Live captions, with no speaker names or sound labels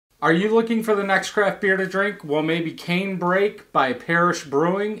Are you looking for the next craft beer to drink? Well, maybe Canebrake by Parish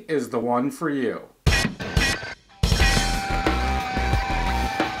Brewing is the one for you.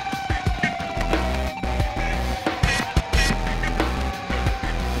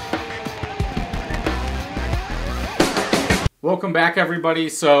 Welcome back, everybody.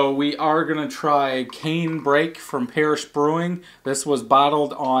 So we are going to try Canebrake from Parish Brewing. This was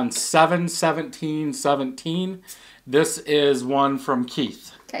bottled on 7/17/17. This is one from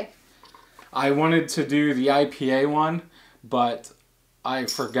Keith. Okay. I wanted to do the IPA one, but I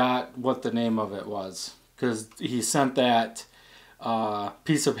forgot what the name of it was because he sent that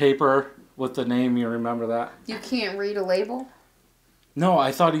piece of paper with the name. You remember that? You can't read a label? No,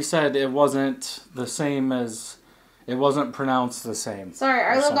 I thought he said it wasn't the same as... It wasn't pronounced the same. Sorry,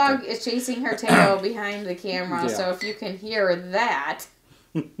 our little dog is chasing her tail behind the camera, so if you can hear that.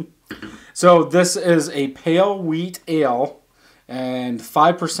 So this is a pale wheat ale and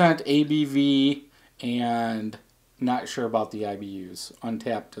 5% ABV and not sure about the IBUs.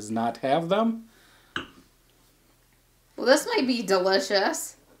 Untapped does not have them. Well, this might be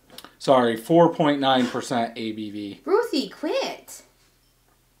delicious. Sorry, 4.9% ABV. Ruthie, quit.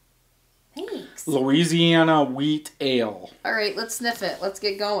 Thanks. Louisiana wheat ale. All right, let's sniff it. Let's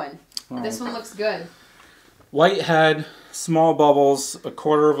get going. This one looks good. White head, small bubbles, a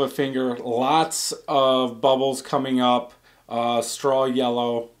quarter of a finger, lots of bubbles coming up, straw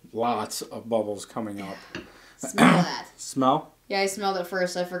yellow, lots of bubbles coming up. Smell that. Smell? Yeah, I smelled it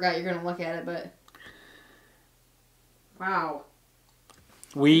first. I forgot you're going to look at it, but... Wow.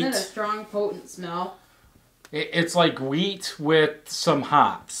 Wheat. Isn't that a strong, potent smell? It's like wheat with some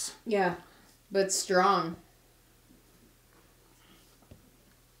hops. Yeah, but strong.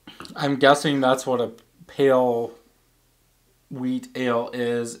 I'm guessing that's what a pale wheat ale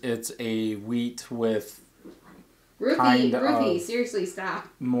is. It's a wheat with Ruthie, seriously, stop.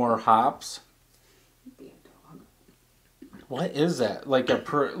 more hops. What is that? Like a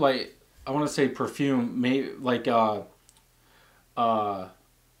I want to say perfume, maybe like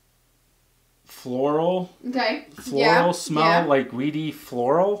floral. Okay. Floral smell, like weedy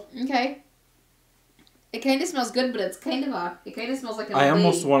floral. Okay. It kind of smells good, but it kind of smells like I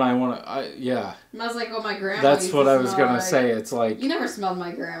almost yeah. It smells like what my grandma That's what I was going to say. It's like... You never smelled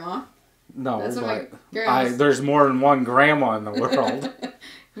my grandma. No, That's but what there's more than one grandma in the world.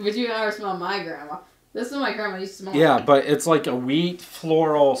 But you never smelled my grandma. This is what my grandma used to smell. Yeah, but it's like a wheat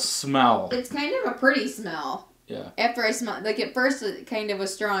floral smell. It's kind of a pretty smell. Yeah. After I smell, like at first it kind of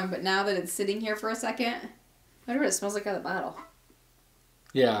was strong, but now that it's sitting here for a second, I wonder what it smells like out of the bottle.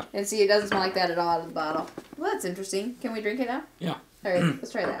 Yeah. And see, it doesn't smell like that at all out of the bottle. Well, that's interesting. Can we drink it now? Yeah. All right,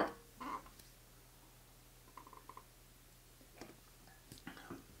 let's try that.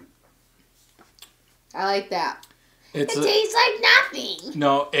 I like that. It tastes like nothing.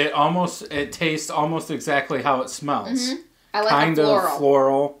 No, it tastes almost exactly how it smells. Mm-hmm. I like kind of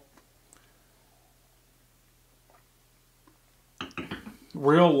floral.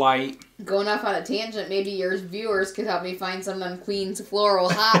 Real light. Going off on a tangent, maybe your viewers could help me find some of them Queen's floral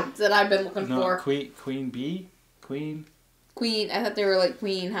hops that I've been looking for. Queen bee? Queen? I thought they were like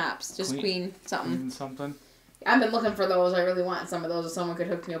Queen hops. Just Queen something. Queen something? I've been looking for those. I really want some of those. If someone could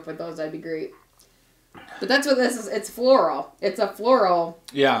hook me up with those, that'd be great. But that's what this is. It's floral. It's a floral.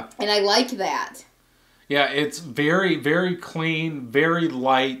 Yeah. And I like that. Yeah, it's very, very clean, very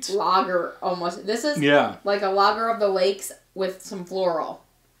light. Lager, almost. This is like a lager of the lakes with some floral,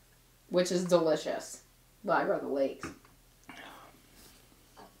 which is delicious. Lager of the lakes.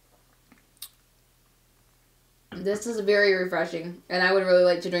 This is very refreshing, and I would really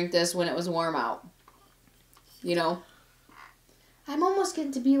like to drink this when it was warm out. You know? I'm almost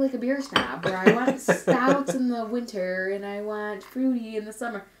getting to be like a beer snob, where I want stouts in the winter, and I want fruity in the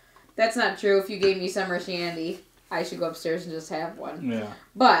summer. That's not true. If you gave me summer shandy, I should go upstairs and just have one. Yeah.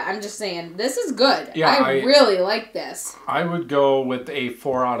 But I'm just saying, this is good. Yeah, I really like this. I would go with a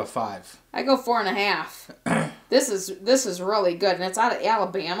 4 out of 5. I go 4.5. This is really good, and it's out of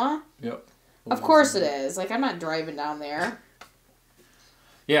Alabama. Yep. Of course it is. Like, I'm not driving down there.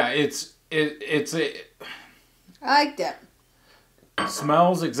 Yeah, I liked it.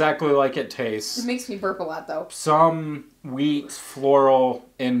 Smells exactly like it tastes. It makes me burp a lot, though. Some wheat floral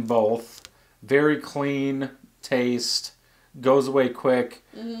in both. Very clean taste. Goes away quick.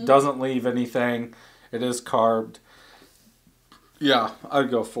 Mm-hmm. Doesn't leave anything. It is carbed. Yeah,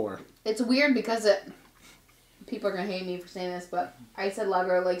 I'd go 4. It's weird because people are going to hate me for saying this, but I said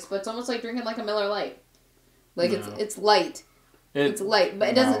Lager of Lakes, but it's almost like drinking like a Miller Lite. Like, no. It's light. It's light, but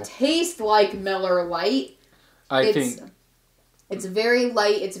it doesn't taste like Miller Lite. I think... It's very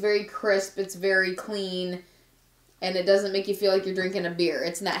light, it's very crisp, it's very clean. and it doesn't make you feel like you're drinking a beer.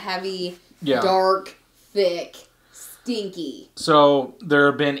 It's not heavy, Yeah. dark, thick, stinky. So there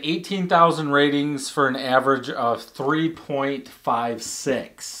have been 18,000 ratings for an average of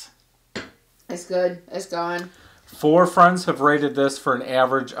 3.56. It's good. It's gone. 4 friends have rated this for an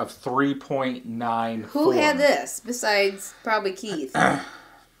average of 3.94. Who had this besides probably Keith?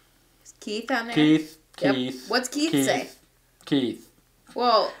 Is Keith on there? Keith. Yep. What's Keith say? Keith.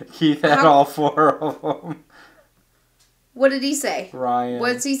 Well, Keith had all 4 of them. What did he say? Ryan.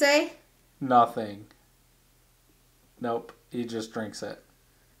 What's he say? Nothing. Nope. He just drinks it.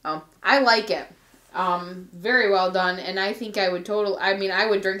 Oh, I like it. Very well done, and I think I would I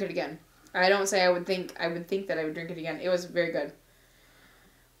would drink it again. I don't say I would think that I would drink it again. It was very good.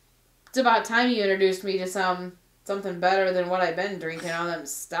 It's about time you introduced me to something better than what I've been drinking, all them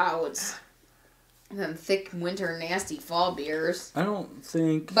stouts. And them thick winter nasty fall beers. I don't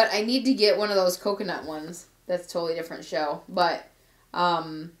think... But I need to get one of those coconut ones. That's a totally different show. But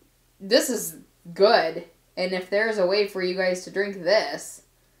this is good. And if there's a way for you guys to drink this,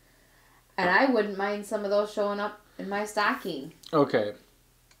 and I wouldn't mind some of those showing up in my stocking. Okay.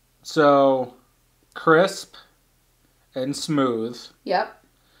 So, crisp and smooth. Yep.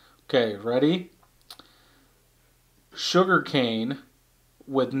 Okay, ready? Sugarcane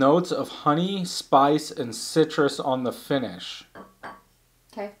with notes of honey, spice, and citrus on the finish.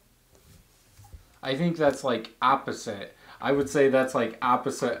 Okay. I think that's like opposite. I would say that's like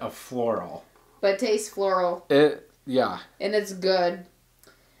opposite of floral. But it tastes floral. Yeah. And it's good.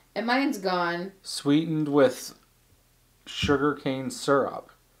 And mine's gone. Sweetened with sugarcane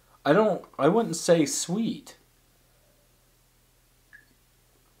syrup. I wouldn't say sweet.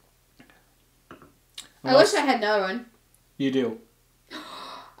 I wish I had another one. You do.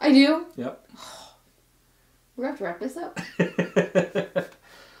 I do? Yep. We're going to have to wrap this up.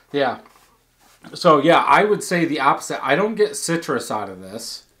 Yeah. So, yeah, I would say the opposite. I don't get citrus out of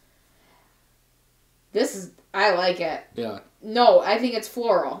this. I like it. Yeah. No, I think it's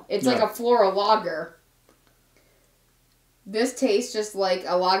floral. It's like a floral lager. This tastes just like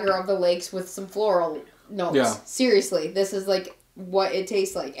a lager of the lakes with some floral notes. Yeah. Seriously, this is like what it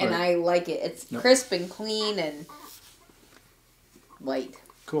tastes like, and I like it. It's crisp and clean and light.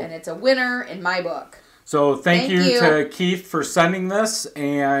 Cool. And it's a winner in my book. So thank you to Keith for sending this,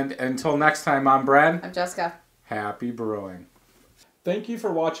 and until next time, I'm Brad. I'm Jessica. Happy brewing. Thank you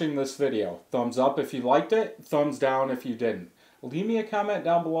for watching this video. Thumbs up if you liked it, thumbs down if you didn't. Leave me a comment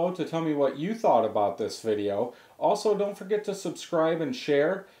down below to tell me what you thought about this video. Also, don't forget to subscribe and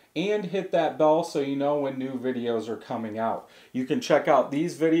share, and hit that bell so you know when new videos are coming out. You can check out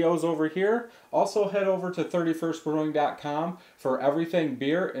these videos over here. Also, head over to 31stbrewing.com for everything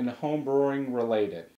beer and home brewing related.